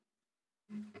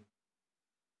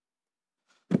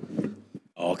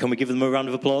Can we give them a round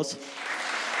of applause?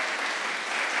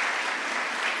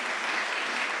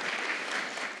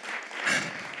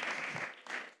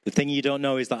 The thing you don't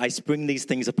know is that I spring these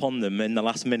things upon them in the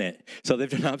last minute. So they've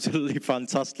done absolutely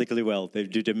fantastically well. They've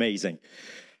done amazing.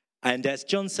 And as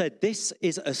John said, this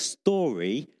is a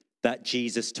story that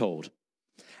Jesus told.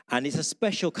 And it's a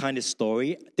special kind of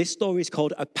story. This story is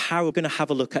called a parable. We're going to have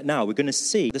a look at now. We're going to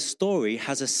see the story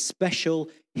has a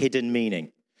special hidden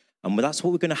meaning. And that's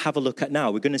what we're going to have a look at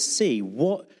now. We're going to see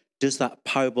what does that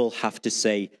parable have to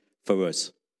say for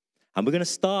us. And we're going to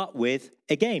start with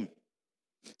a game.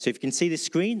 So if you can see the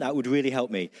screen, that would really help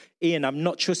me. Ian, I'm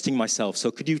not trusting myself, so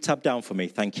could you tab down for me?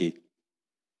 Thank you.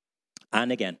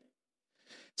 And again.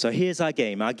 So here's our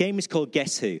game. Our game is called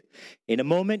Guess Who. In a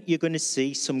moment, you're going to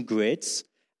see some grids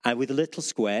and with little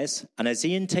squares. And as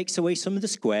Ian takes away some of the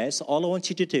squares, all I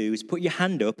want you to do is put your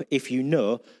hand up if you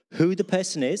know who the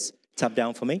person is. Tab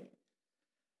down for me.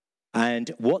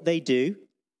 And what they do.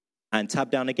 And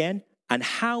tab down again. And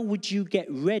how would you get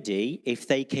ready if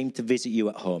they came to visit you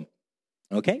at home?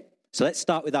 Okay, so let's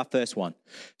start with our first one.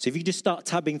 So if you just start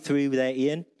tabbing through there,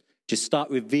 Ian, just start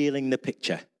revealing the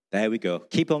picture. There we go.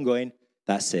 Keep on going.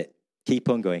 That's it. Keep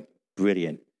on going.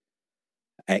 Brilliant.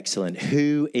 Excellent.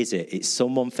 Who is it? It's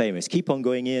someone famous. Keep on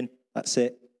going, Ian. That's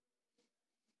it.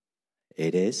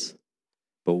 It is.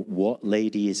 But what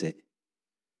lady is it?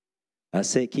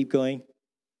 That's it. Keep going.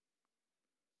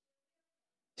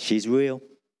 She's real.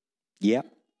 Yep.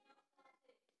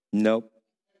 Nope.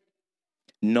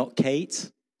 Not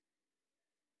Kate.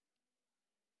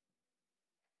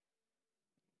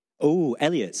 Oh,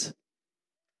 Elliot.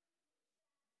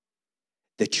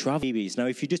 The Travies. Now,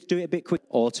 if you just do it a bit quick,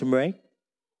 Autumn Ray.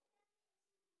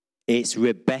 It's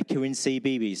Rebecca in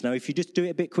CBeebies. Now, if you just do it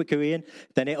a bit quicker, Ian,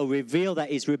 then it'll reveal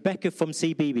that it's Rebecca from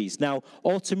CBeebies. Now,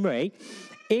 Autumn Ray,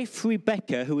 if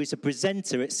Rebecca, who is a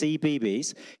presenter at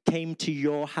CBeebies, came to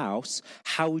your house,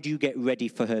 how would you get ready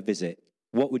for her visit?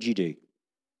 What would you do?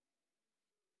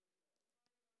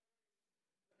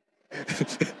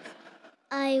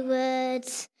 I would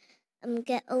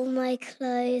get all my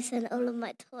clothes and all of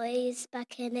my toys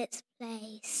back in its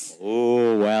place.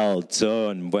 Oh, well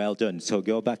done, well done. So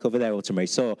go back over there, Autumn Ray.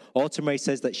 So Autumn Ray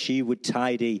says that she would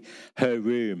tidy her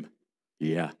room.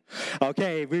 Yeah.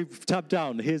 Okay, we've tabbed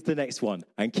down. Here's the next one.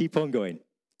 And keep on going.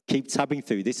 Keep tabbing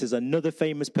through. This is another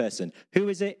famous person. Who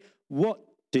is it? What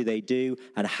do they do?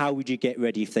 And how would you get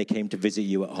ready if they came to visit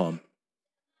you at home?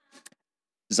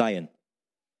 Zion.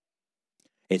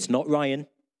 It's not Ryan.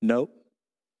 No.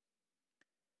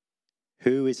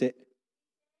 Who is it?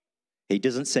 He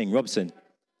doesn't sing. Robson.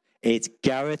 It's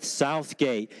Gareth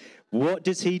Southgate. What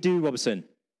does he do, Robson?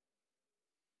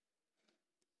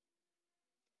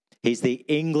 He's the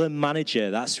England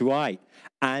manager. That's right.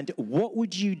 And what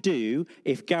would you do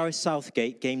if Gareth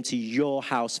Southgate came to your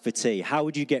house for tea? How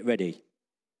would you get ready?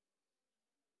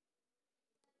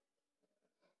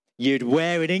 You'd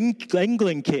wear an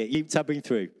England kit. Keep tabbing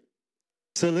through.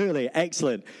 Absolutely.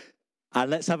 Excellent.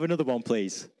 And let's have another one,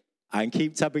 please. And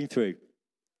keep tabbing through.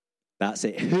 That's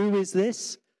it. Who is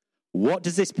this? What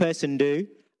does this person do?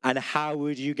 And how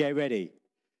would you get ready?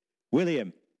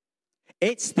 William.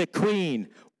 It's the Queen.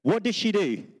 What does she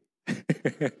do?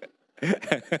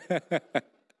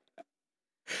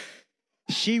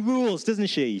 She rules, doesn't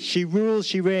she? She rules,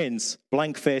 she reigns.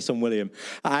 Blank face on William.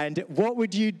 And what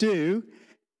would you do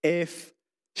if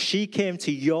she came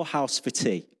to your house for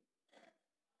tea?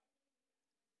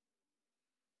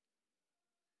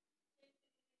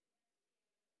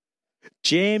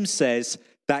 James says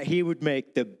that he would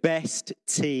make the best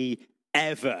tea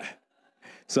ever.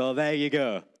 So there you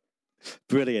go.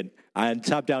 Brilliant. And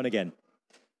tab down again.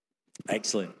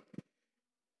 Excellent.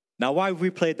 Now, why have we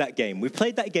played that game? We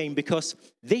played that game because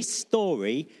this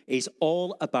story is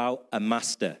all about a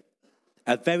master,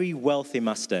 a very wealthy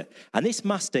master. And this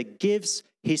master gives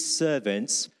his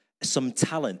servants some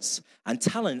talents. And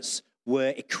talents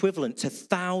were equivalent to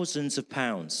thousands of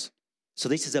pounds. So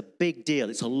this is a big deal.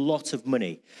 It's a lot of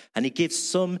money. And he gives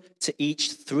some to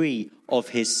each 3 of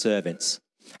his servants.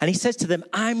 And he says to them,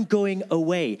 I'm going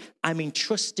away. I'm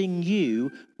entrusting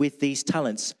you with these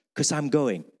talents because I'm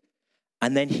going.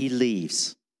 And then he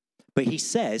leaves. But he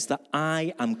says that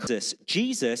I am Jesus.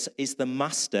 Jesus is the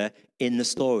master in the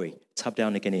story. Tab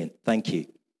down again, Ian. Thank you.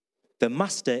 The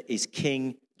master is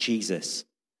King Jesus.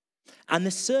 And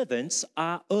the servants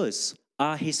are us,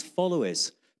 are his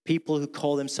followers. People who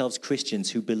call themselves Christians,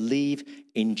 who believe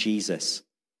in Jesus.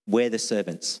 We're the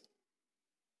servants.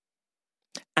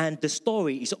 And the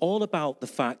story is all about the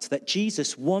fact that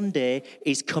Jesus one day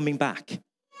is coming back.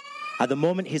 At the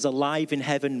moment, he's alive in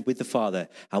heaven with the Father.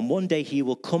 And one day he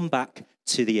will come back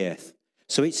to the earth.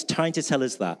 So it's trying to tell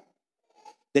us that.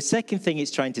 The second thing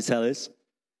it's trying to tell us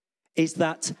is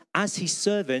that as his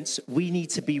servants, we need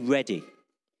to be ready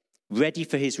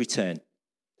for his return.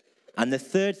 And the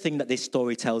third thing that this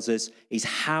story tells us is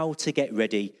how to get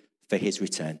ready for his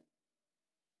return.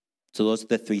 So those are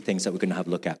the three things that we're going to have a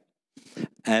look at.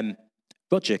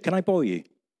 Roger, can I borrow you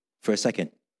for a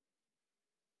second?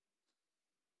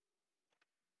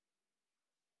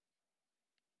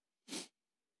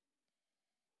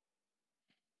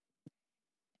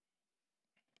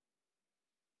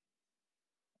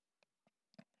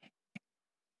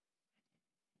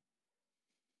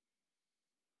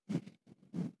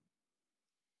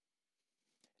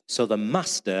 So the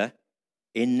master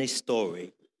in this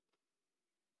story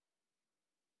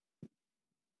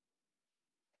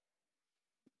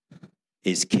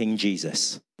is King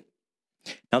Jesus.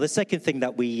 Now, the second thing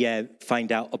that we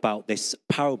find out about this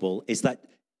parable is that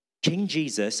King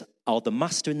Jesus, or the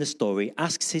master in the story,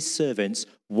 asks his servants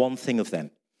one thing of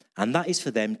them, and that is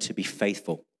for them to be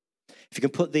faithful. If you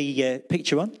can put the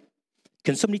picture on.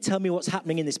 Can somebody tell me what's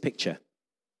happening in this picture?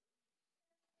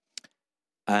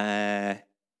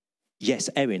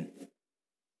 Yes, Erin.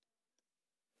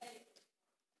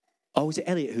 Oh, was it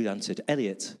Elliot who answered?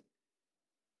 Elliot.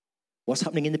 What's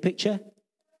happening in the picture?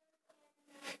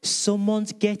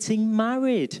 Someone's getting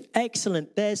married.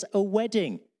 Excellent. There's a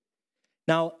wedding.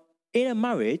 Now, in a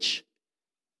marriage,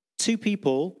 two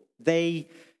people, they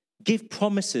give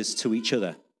promises to each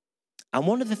other. And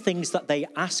one of the things that they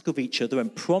ask of each other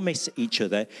and promise each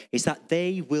other is that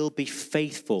they will be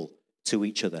faithful to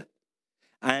each other.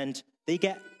 And they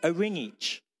get a ring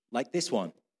each, like this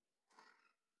one,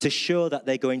 to show that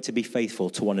they're going to be faithful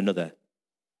to one another.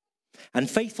 And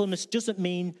faithfulness doesn't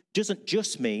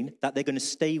just mean that they're going to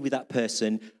stay with that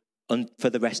person for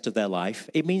the rest of their life.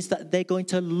 It means that they're going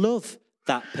to love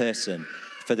that person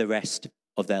for the rest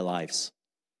of their lives.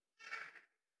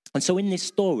 And so in this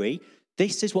story,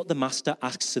 this is what the master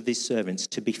asks of his servants,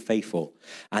 to be faithful.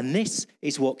 And this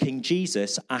is what King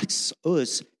Jesus asks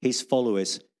us, his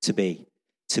followers, to be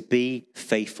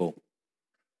faithful.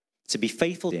 To be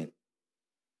faithful in.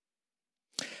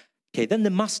 Okay, then the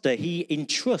master, he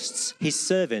entrusts his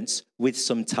servants with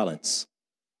some talents.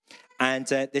 And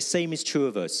the same is true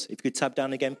of us. If you could tab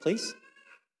down again, please.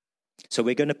 So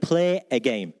we're going to play a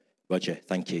game. Roger,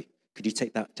 thank you. Could you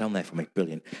take that down there for me?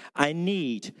 Brilliant. I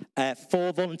need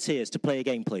 4 volunteers to play a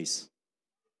game, please.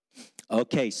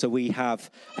 Okay, so we have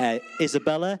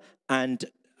Isabella and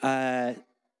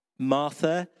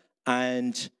Martha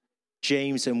and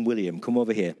James and William. Come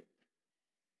over here.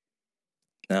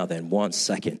 Now then, 1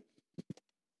 second.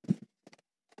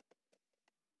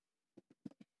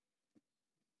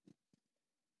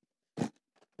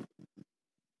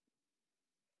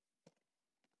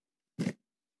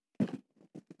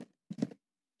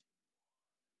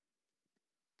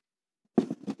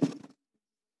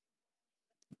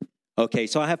 Okay,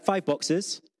 so I have 5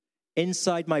 boxes.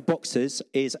 Inside my boxes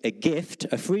is a gift,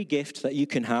 a free gift that you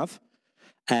can have.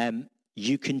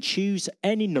 You can choose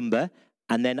any number,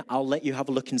 and then I'll let you have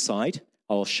a look inside.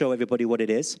 I'll show everybody what it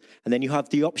is. And then you have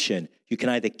the option. You can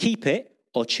either keep it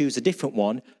or choose a different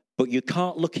one, but you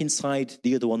can't look inside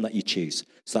the other one that you choose.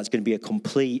 So that's going to be a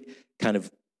complete kind of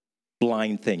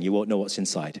blind thing. You won't know what's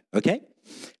inside, okay?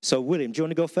 So, William, do you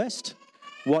want to go first?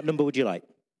 What number would you like?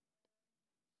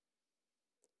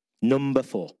 Number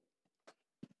 4.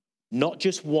 Not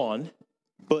just 1,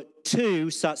 but 2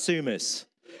 satsumas.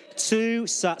 2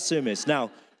 satsumas.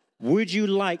 Now, would you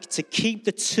like to keep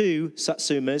the 2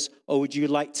 satsumas, or would you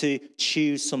like to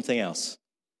choose something else?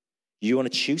 You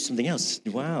want to choose something else?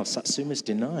 Wow, satsuma's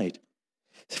denied.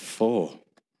 4.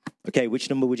 Okay, which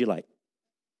number would you like?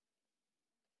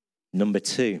 Number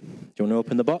 2. Do you want to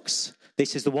open the box?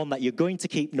 This is the one that you're going to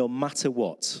keep no matter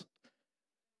what.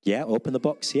 Yeah, open the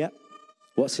box, yeah.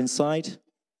 What's inside?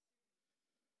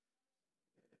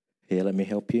 Here, let me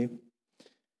help you.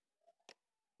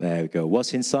 There we go.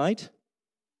 What's inside?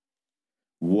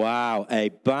 Wow, a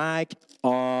bag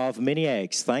of mini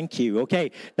eggs. Thank you.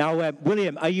 Okay, now,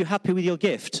 William, are you happy with your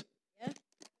gift? Yeah.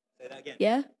 Say that again.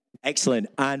 Yeah. Excellent.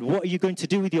 And what are you going to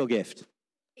do with your gift?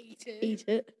 Eat it. Eat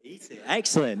it. Eat it.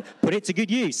 Excellent. Put it to good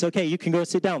use. Okay, you can go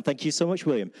sit down. Thank you so much,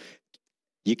 William.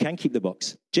 You can keep the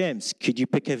box. James, could you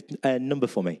pick a number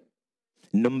for me?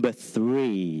 Number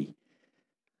 3.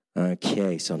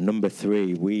 Okay, so number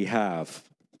 3, we have...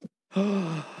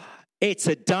 it's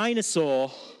a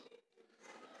dinosaur.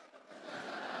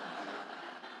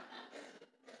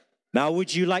 Now,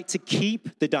 would you like to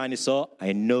keep the dinosaur?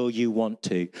 I know you want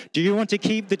to. Do you want to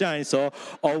keep the dinosaur,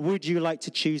 or would you like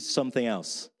to choose something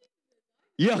else?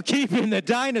 You're keeping the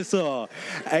dinosaur.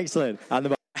 Excellent. And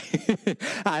the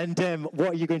And what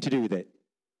are you going to do with it?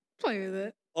 Play with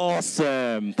it.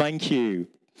 Awesome. Thank you.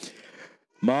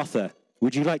 Martha,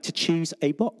 would you like to choose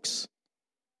a box?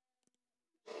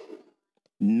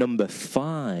 Number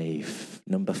 5.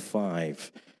 Number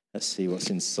 5. Let's see what's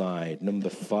inside. Number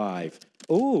 5.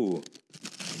 Oh,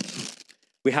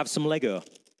 we have some Lego.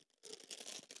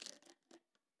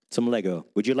 Some Lego.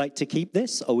 Would you like to keep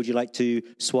this, or would you like to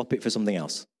swap it for something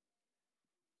else?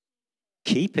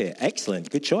 Keep it. Excellent.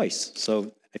 Good choice.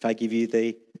 So if I give you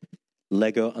the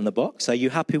Lego and the box, are you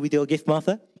happy with your gift,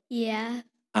 Martha? Yeah.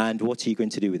 And what are you going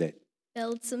to do with it?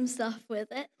 Build some stuff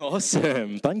with it.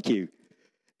 Awesome. Thank you.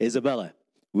 Isabella,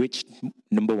 which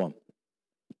number 1?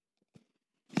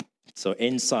 So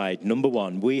inside, number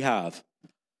 1, we have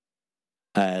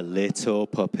a little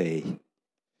puppy.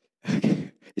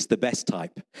 It's the best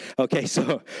type. Okay,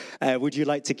 so would you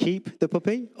like to keep the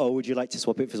puppy, or would you like to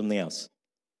swap it for something else?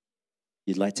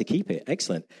 You'd like to keep it.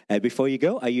 Excellent. Before you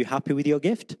go, are you happy with your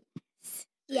gift?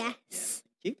 Yes.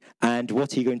 And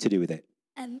what are you going to do with it?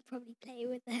 Probably play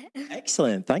with it.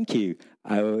 Excellent. Thank you.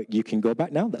 You can go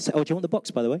back now. That's it. Oh, do you want the box,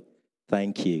 by the way?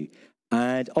 Thank you.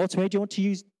 And Autumn, do you want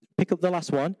to pick up the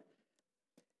last one?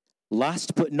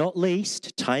 Last but not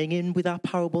least, tying in with our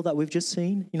parable that we've just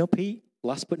seen, Pete?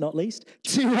 Last but not least,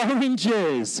 2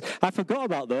 oranges. I forgot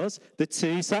about those. The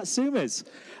 2 Satsumas.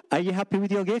 Are you happy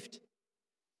with your gift?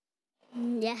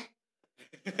 Yeah.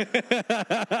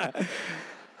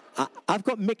 I've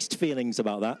got mixed feelings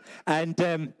about that.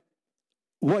 And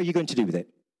what are you going to do with it?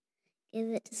 Give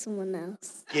it to someone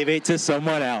else. Give it to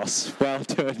someone else. Well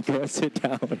done. Go sit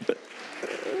down.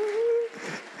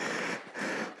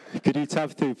 Could you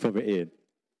tap through from it, Ian?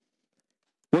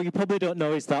 What you probably don't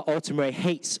know is that Autumn Ray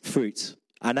hates fruit.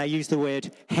 And I use the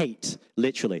word hate,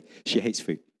 literally. She hates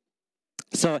fruit.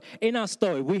 So in our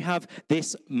story, we have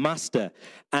this master,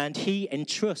 and he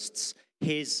entrusts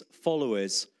his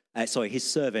his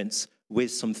servants,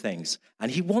 with some things.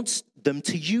 And he wants them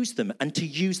to use them, and to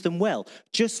use them well.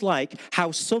 Just like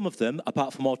how some of them,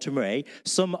 apart from Autumn Ray,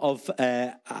 some of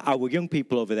our young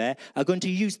people over there are going to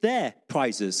use their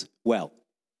prizes well,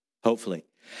 hopefully.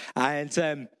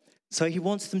 And so he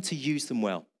wants them to use them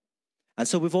well. And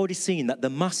so we've already seen that the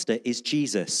master is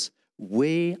Jesus.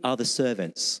 We are the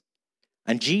servants.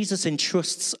 And Jesus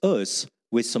entrusts us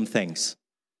with some things.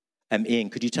 Ian,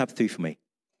 could you tab through for me?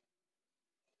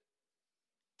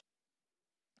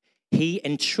 He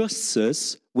entrusts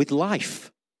us with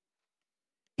life.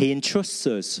 He entrusts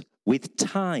us with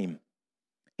time.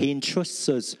 He entrusts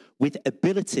us with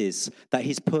abilities that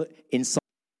he's put inside.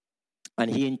 And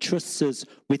he entrusts us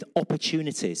with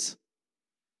opportunities.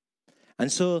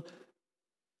 And so,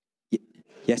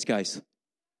 yes, guys.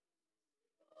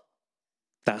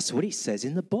 That's what it says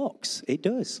in the box. It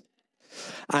does.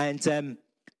 And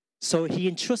so he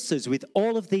entrusts us with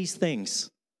all of these things.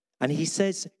 And he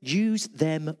says, use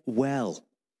them well.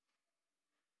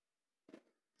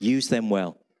 Use them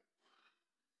well.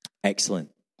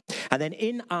 Excellent. And then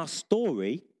in our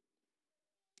story,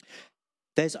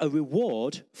 there's a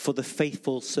reward for the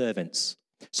faithful servants.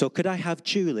 So could I have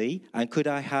Julie and could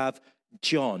I have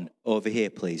John over here,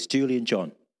 please? Julie and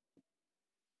John.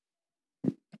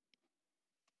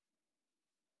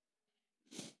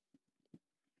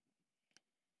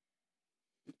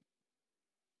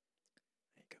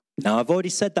 Now, I've already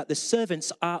said that the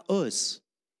servants are us.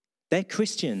 They're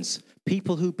Christians,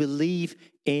 people who believe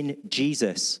in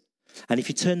Jesus. And if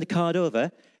you turn the card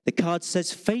over, the card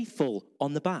says faithful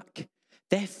on the back.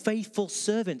 They're faithful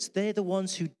servants. They're the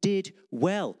ones who did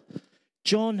well.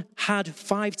 John had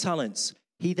 5 talents.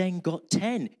 He then got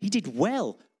 10. He did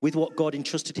well with what God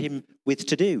entrusted him with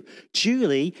to do.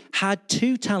 Julie had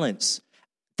 2 talents.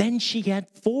 Then she had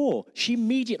 4. She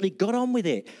immediately got on with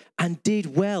it and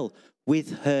did well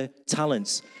with her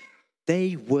talents.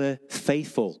 They were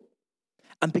faithful.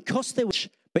 And because they were,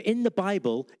 but in the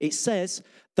Bible, it says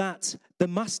that the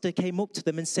master came up to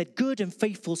them and said, good and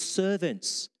faithful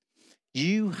servants,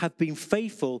 you have been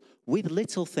faithful with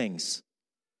little things.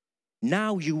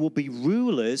 Now you will be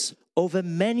rulers over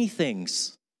many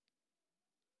things.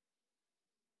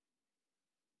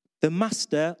 The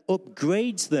master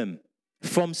upgrades them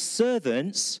from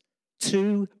servants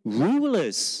to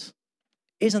rulers.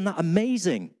 Isn't that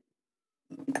amazing?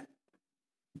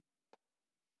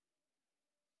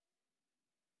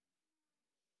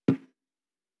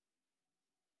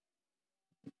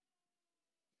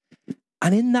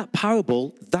 And in that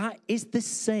parable, that is the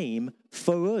same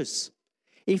for us.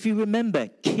 If you remember,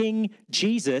 King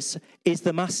Jesus is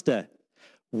the master.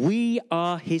 We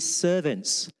are his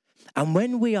servants. And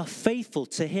when we are faithful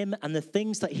to him and the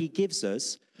things that he gives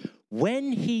us,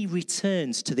 when he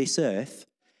returns to this earth,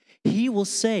 He will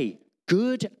say,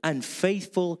 good and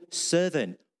faithful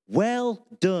servant, well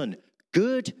done,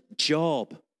 good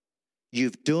job.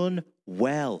 You've done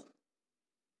well.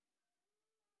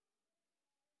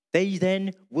 They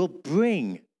then will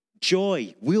bring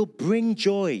joy. We'll bring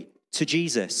joy to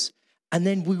Jesus. And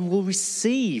then we will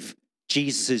receive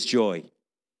Jesus' joy.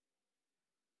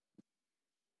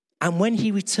 And when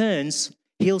he returns,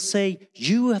 he'll say,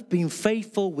 you have been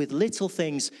faithful with little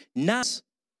things. Now,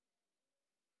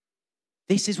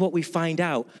 this is what we find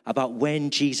out about when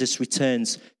Jesus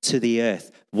returns to the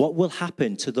earth. What will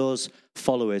happen to those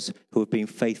followers who have been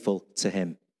faithful to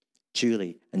him?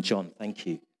 Julie and John, thank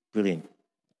you. Brilliant.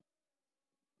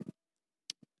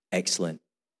 Excellent.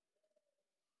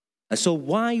 And so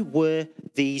why were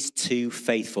these two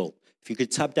faithful? If you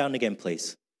could tab down again,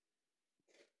 please.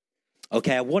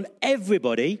 Okay, I want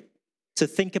everybody to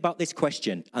think about this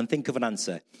question and think of an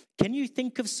answer. Can you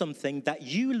think of something that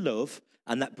you love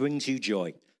and that brings you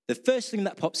joy? The first thing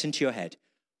that pops into your head.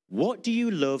 What do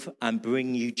you love and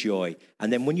bring you joy?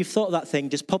 And then when you've thought of that thing,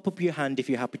 just pop up your hand if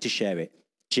you're happy to share it.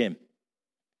 Jim.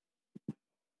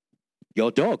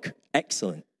 Your dog.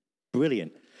 Excellent.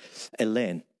 Brilliant.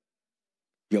 Elaine.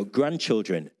 Your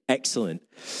grandchildren. Excellent.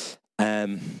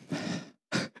 Ed.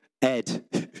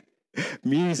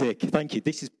 Music. Thank you.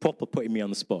 This is proper putting me on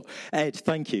the spot. Ed,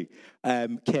 thank you.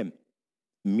 Kim.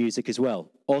 Music as well.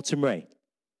 Autumn Ray.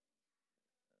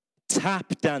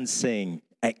 Tap dancing.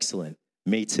 Excellent.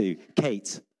 Me too.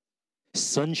 Kate.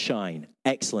 Sunshine.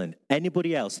 Excellent.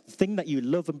 Anybody else? The thing that you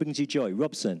love and brings you joy.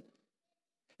 Robson.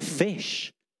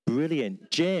 Fish. Brilliant.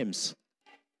 James.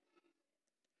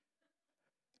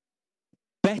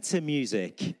 Better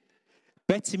music.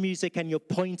 Better music, and you're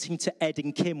pointing to Ed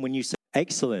and Kim when you say,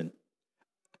 excellent.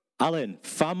 Alan,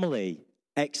 family.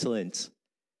 Excellent.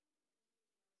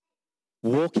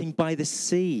 Walking by the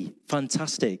sea.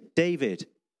 Fantastic. David.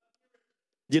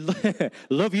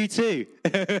 Love you too.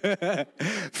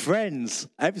 Friends.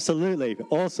 Absolutely.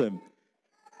 Awesome.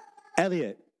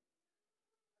 Elliot.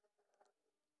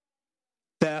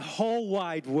 The whole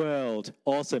wide world.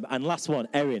 Awesome. And last one,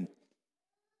 Erin.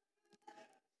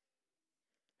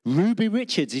 Ruby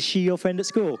Richards, is she your friend at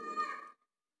school?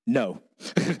 No.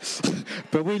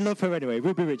 But we love her anyway.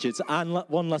 Ruby Richards. And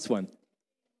one last one.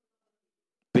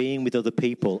 Being with other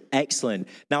people. Excellent.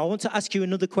 Now, I want to ask you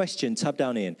another question. Tab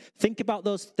down, Ian. Think about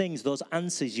those things, those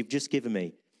answers you've just given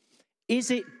me.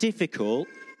 Is it difficult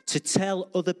to tell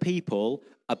other people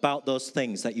about those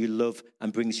things that you love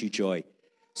and brings you joy?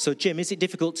 So, Jim, is it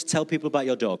difficult to tell people about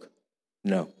your dog?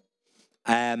 No.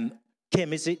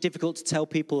 Kim, is it difficult to tell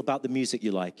people about the music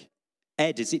you like?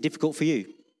 Ed, is it difficult for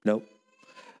you? No.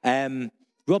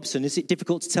 Robson, is it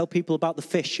difficult to tell people about the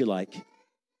fish you like?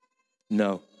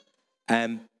 No.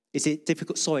 Is it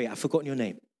difficult? Sorry, I've forgotten your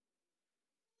name.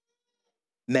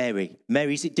 Mary.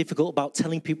 Mary, is it difficult about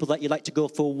telling people that you like to go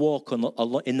for a walk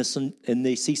in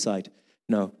the seaside?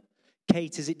 No.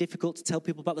 Kate, is it difficult to tell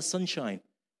people about the sunshine?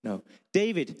 No.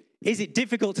 David, is it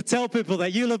difficult to tell people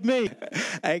that you love me?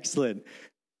 Excellent.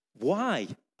 Why?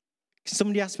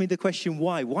 Somebody asked me the question,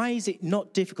 why? Why is it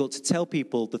not difficult to tell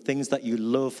people the things that you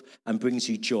love and brings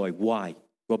you joy? Why?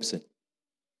 Robson?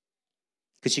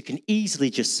 Because you can easily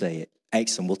just say it.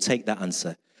 Excellent. We'll take that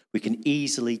answer. We can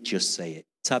easily just say it.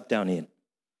 Tab down in.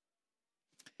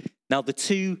 Now, the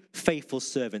two faithful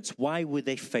servants, why were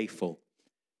they faithful?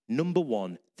 Number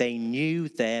one, they knew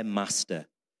their master.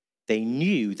 They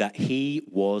knew that he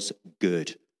was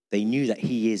good. They knew that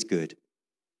he is good.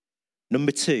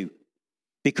 Number two,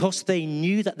 because they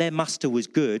knew that their master was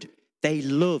good, they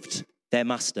loved their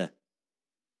master.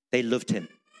 They loved him.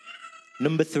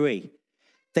 Number three,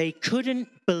 they couldn't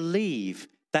believe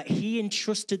that he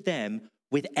entrusted them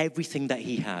with everything that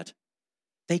he had.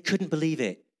 They couldn't believe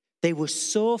it. They were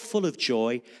so full of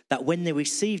joy that when they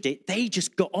received it, they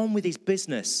just got on with his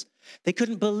business. They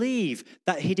couldn't believe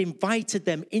that he'd invited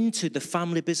them into the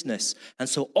family business. And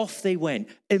so off they went,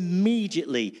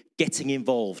 immediately getting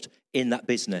involved in that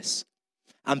business.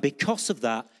 And because of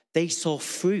that, they saw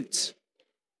fruit.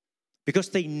 Because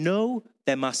they know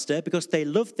their master, because they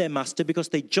love their master, because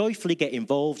they joyfully get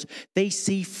involved, they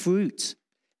see fruit.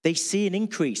 They see an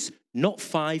increase, not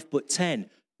 5, but 10,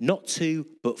 not 2,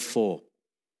 but 4.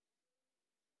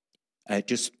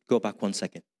 Just go back 1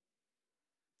 second.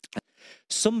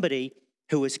 Somebody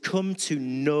who has come to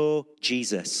know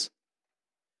Jesus,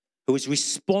 who has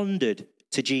responded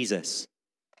to Jesus,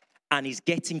 and is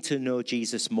getting to know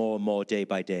Jesus more and more day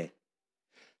by day.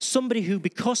 Somebody who,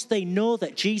 because they know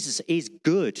that Jesus is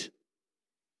good,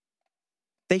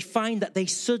 they find that they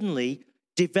suddenly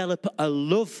develop a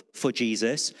love for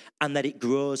Jesus and that it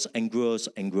grows and grows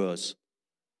and grows.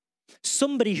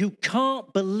 Somebody who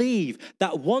can't believe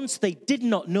that once they did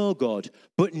not know God,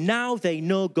 but now they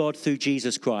know God through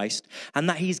Jesus Christ, and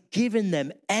that he's given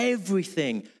them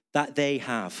everything that they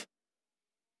have.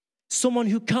 Someone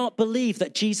who can't believe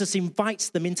that Jesus invites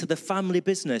them into the family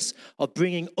business of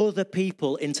bringing other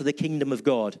people into the kingdom of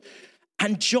God,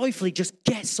 and joyfully just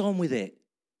gets on with it.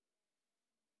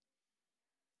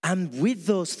 And with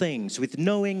those things, with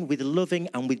knowing, with loving,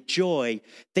 and with joy,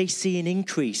 they see an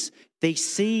increase. They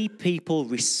see people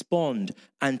respond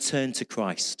and turn to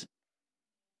Christ.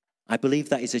 I believe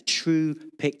that is a true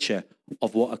picture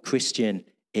of what a Christian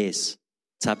is.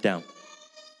 Tab down.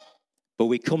 But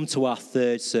we come to our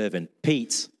third servant.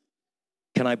 Pete,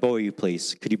 can I borrow you,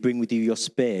 please? Could you bring with you your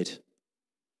spade?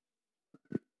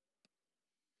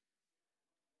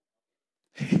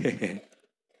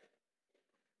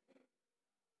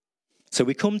 So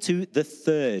we come to the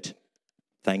third.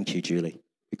 Thank you, Julie.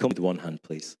 We come with one hand,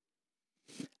 please.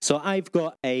 So I've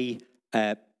got a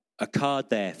card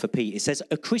there for Pete. It says,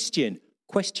 a Christian, ?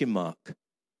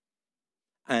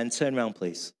 And turn around,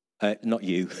 please. Not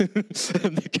you,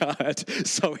 the card.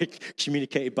 Sorry,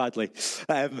 communicated badly.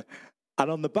 And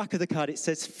on the back of the card, it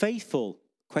says, faithful, ?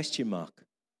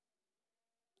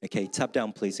 Okay, tab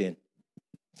down, please, Ian.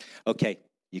 Okay,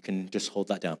 you can just hold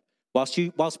that down.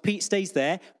 Whilst Pete stays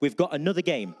there, we've got another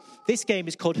game. This game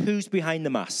is called Who's Behind the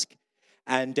Mask?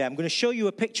 And I'm going to show you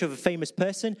a picture of a famous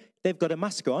person. They've got a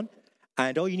mask on,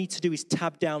 and all you need to do is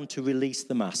tab down to release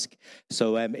the mask.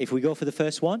 So if we go for the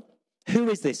first one, who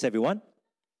is this, everyone?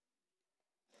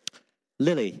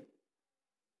 Lily.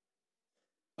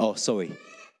 Oh, sorry.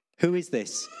 Who is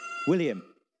this? William.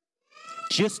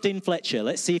 Justin Fletcher.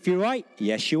 Let's see if you're right.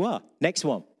 Yes, you are. Next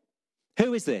one.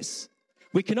 Who is this?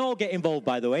 We can all get involved,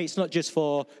 by the way. It's not just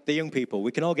for the young people.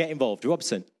 We can all get involved.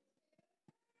 Robson.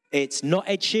 It's not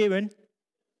Ed Sheeran.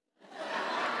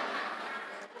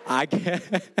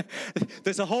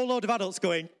 There's a whole load of adults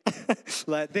going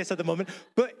like this at the moment.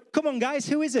 But come on, guys,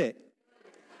 who is it?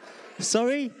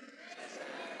 Sorry?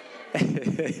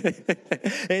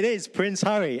 It is Prince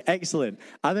Harry. Excellent.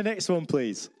 And the next one,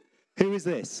 please. Who is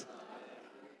this?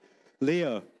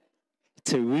 Leo.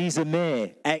 Theresa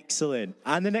May. Excellent.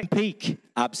 And the next peak.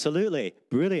 Absolutely.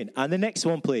 Brilliant. And the next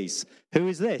one, please. Who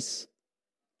is this?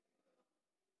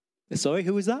 Sorry,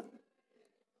 who was that?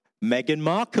 Meghan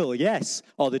Markle, yes.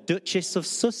 Or the Duchess of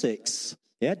Sussex.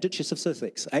 Yeah, Duchess of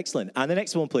Sussex. Excellent. And the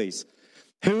next one, please.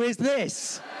 Who is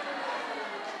this?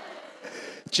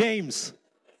 James.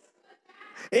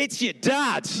 It's your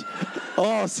dad.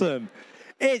 Awesome.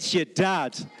 It's your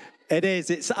dad. It is.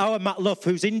 It's our Matt Luff,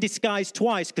 who's in disguise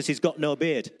twice because he's got no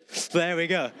beard. There we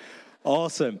go.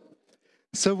 Awesome.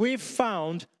 So we've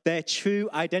found their true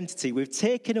identity. We've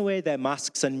taken away their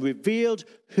masks and revealed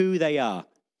who they are.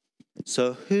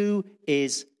 So who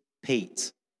is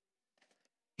Pete?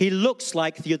 He looks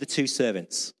like the other two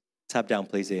servants. Tab down,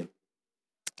 please, Ian.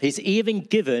 He's even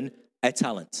given a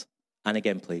talent. And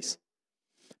again, please.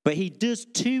 But he does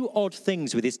two odd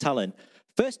things with his talent.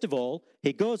 First of all,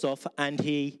 he goes off and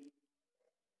he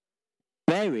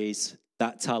buries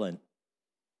that talent.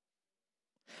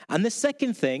 And the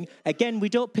second thing, again, we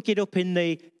don't pick it up in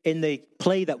the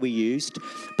play that we used,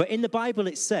 but in the Bible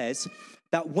it says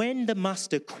that when the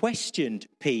master questioned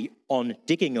Pete on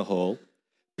digging a hole,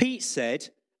 Pete said,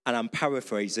 and I'm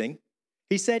paraphrasing,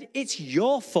 he said, "It's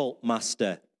your fault,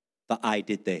 master, that I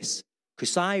did this,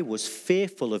 because I was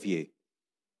fearful of you.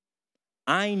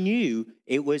 I knew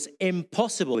it was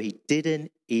impossible." He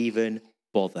didn't even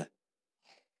bother.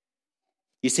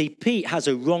 You see, Pete has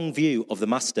a wrong view of the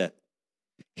master.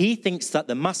 He thinks that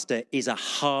the master is a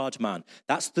hard man.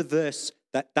 That's the verse,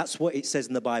 that's what it says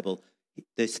in the Bible.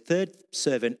 This third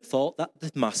servant thought that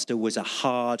the master was a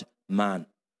hard man.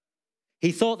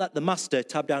 He thought that the master,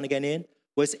 tab down again, Ian,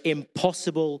 was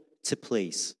impossible to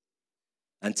please.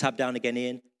 And tab down again,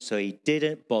 Ian, so he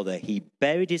didn't bother. He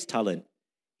buried his talent.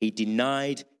 He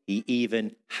denied he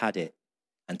even had it.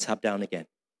 And tab down again.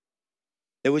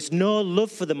 There was no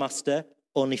love for the master,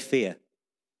 only fear.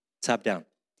 Tab down.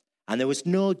 And there was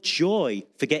no joy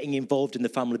for getting involved in the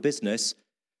family business.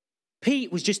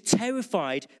 Pete was just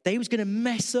terrified that he was going to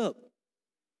mess up,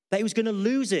 that he was going to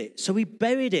lose it. So he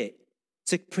buried it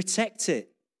to protect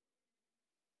it.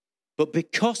 But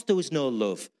because there was no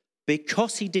love,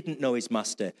 because he didn't know his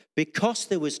master, because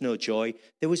there was no joy,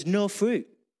 there was no fruit.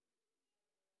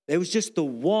 There was just the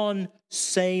one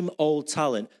same old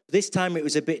talent. This time it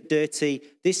was a bit dirty.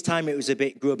 This time it was a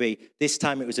bit grubby. This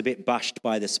time it was a bit bashed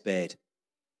by the spade.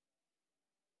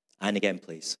 And again,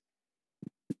 please.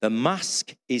 The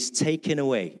mask is taken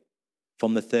away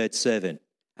from the third servant,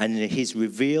 and he's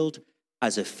revealed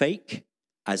as a fake,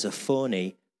 as a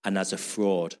phony, and as a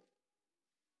fraud.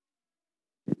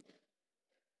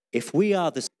 if we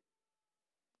are the,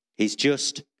 he's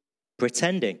just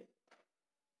pretending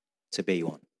to be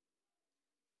one.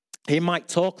 He might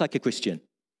talk like a Christian.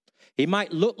 He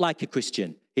might look like a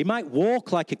Christian. He might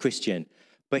walk like a Christian,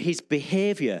 but his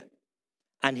behavior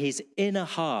and his inner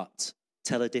heart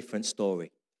tell a different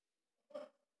story.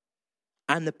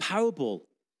 And the parable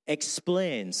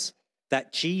explains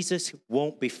that Jesus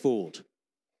won't be fooled,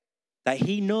 that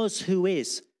he knows who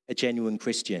is a genuine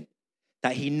Christian,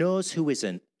 that he knows who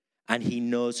isn't, and he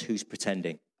knows who's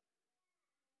pretending.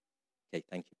 Okay,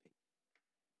 thank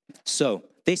you. So,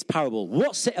 this parable,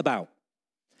 what's it about?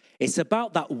 It's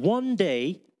about that one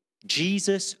day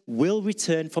Jesus will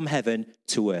return from heaven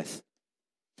to earth.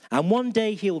 And one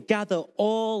day he'll gather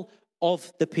all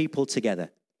of the people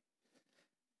together.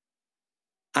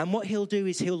 And what he'll do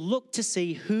is he'll look to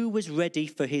see who was ready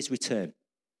for his return.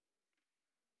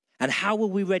 And how are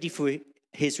we ready for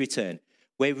his return?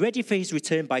 We're ready for his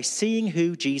return by seeing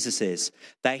who Jesus is,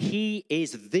 that he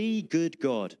is the good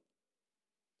God,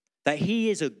 that he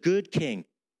is a good king,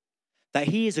 that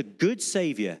he is a good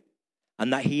savior,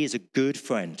 and that he is a good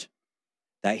friend,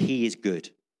 that he is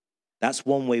good. That's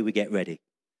one way we get ready.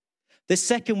 The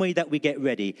second way that we get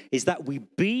ready is that we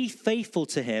be faithful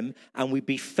to him and we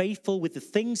be faithful with the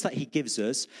things that he gives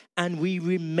us and we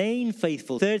remain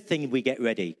faithful. Third thing we get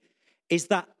ready is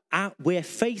that we're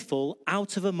faithful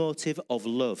out of a motive of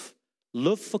love.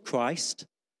 Love for Christ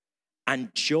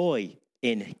and joy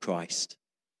in Christ.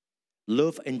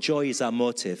 Love and joy is our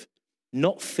motive,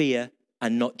 not fear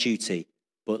and not duty,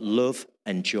 but love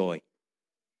and joy.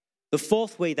 The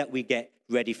fourth way that we get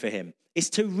ready for him is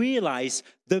to realize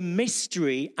the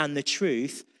mystery and the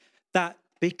truth that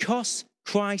because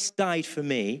Christ died for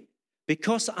me,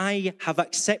 because I have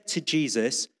accepted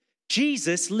Jesus,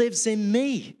 Jesus lives in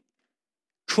me.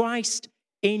 Christ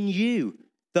in you,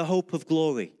 the hope of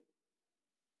glory.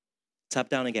 Tap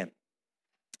down again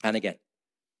and again.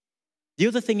 The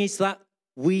other thing is that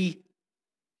we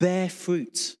bear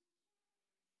fruit.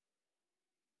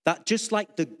 That just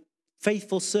like the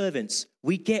faithful servants,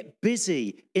 we get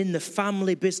busy in the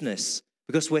family business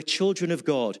because we're children of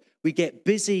God. We get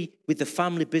busy with the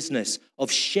family business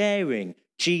of sharing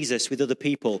Jesus with other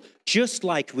people, just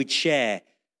like we'd share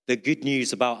the good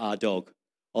news about our dog,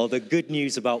 or the good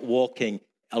news about walking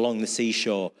along the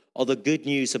seashore, or the good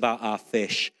news about our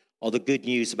fish, or the good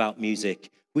news about music.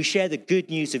 We share the good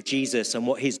news of Jesus and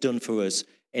what he's done for us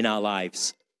in our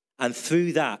lives. And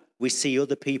through that, we see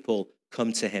other people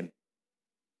come to him.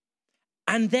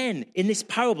 And then in this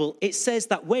parable, it says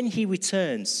that when he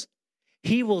returns,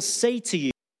 he will say to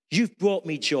you, you've brought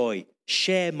me joy,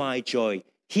 share my joy.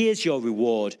 Here's your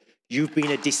reward. You've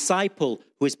been a disciple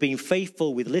who has been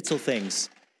faithful with little things.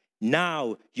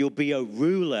 Now you'll be a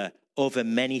ruler over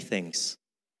many things.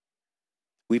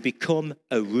 We become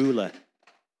a ruler.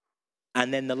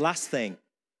 And then the last thing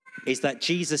is that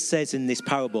Jesus says in this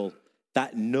parable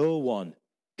that no one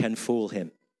can fool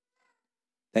him.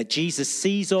 That Jesus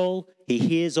sees all, he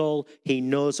hears all, he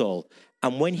knows all.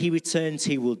 And when he returns,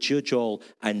 he will judge all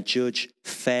and judge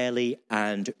fairly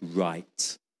and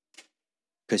right.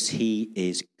 Because he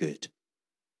is good.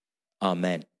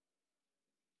 Amen.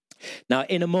 Now,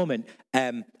 in a moment,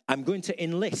 I'm going to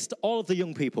enlist all of the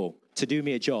young people to do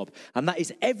me a job. And that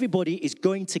is everybody is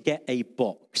going to get a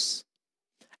box.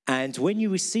 And when you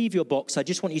receive your box, I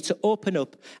just want you to open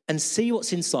up and see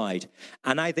what's inside.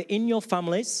 And either in your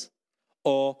families,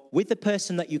 or with the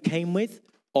person that you came with,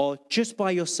 or just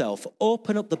by yourself,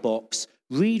 open up the box,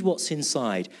 read what's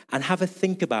inside, and have a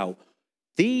think about,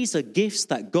 these are gifts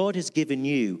that God has given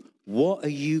you. What are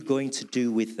you going to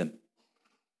do with them?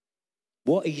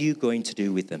 What are you going to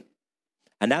do with them?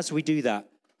 And as we do that,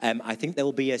 I think there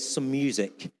will be some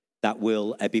music that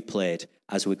will be played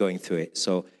as we're going through it.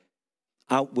 So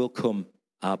out will come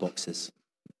our boxes.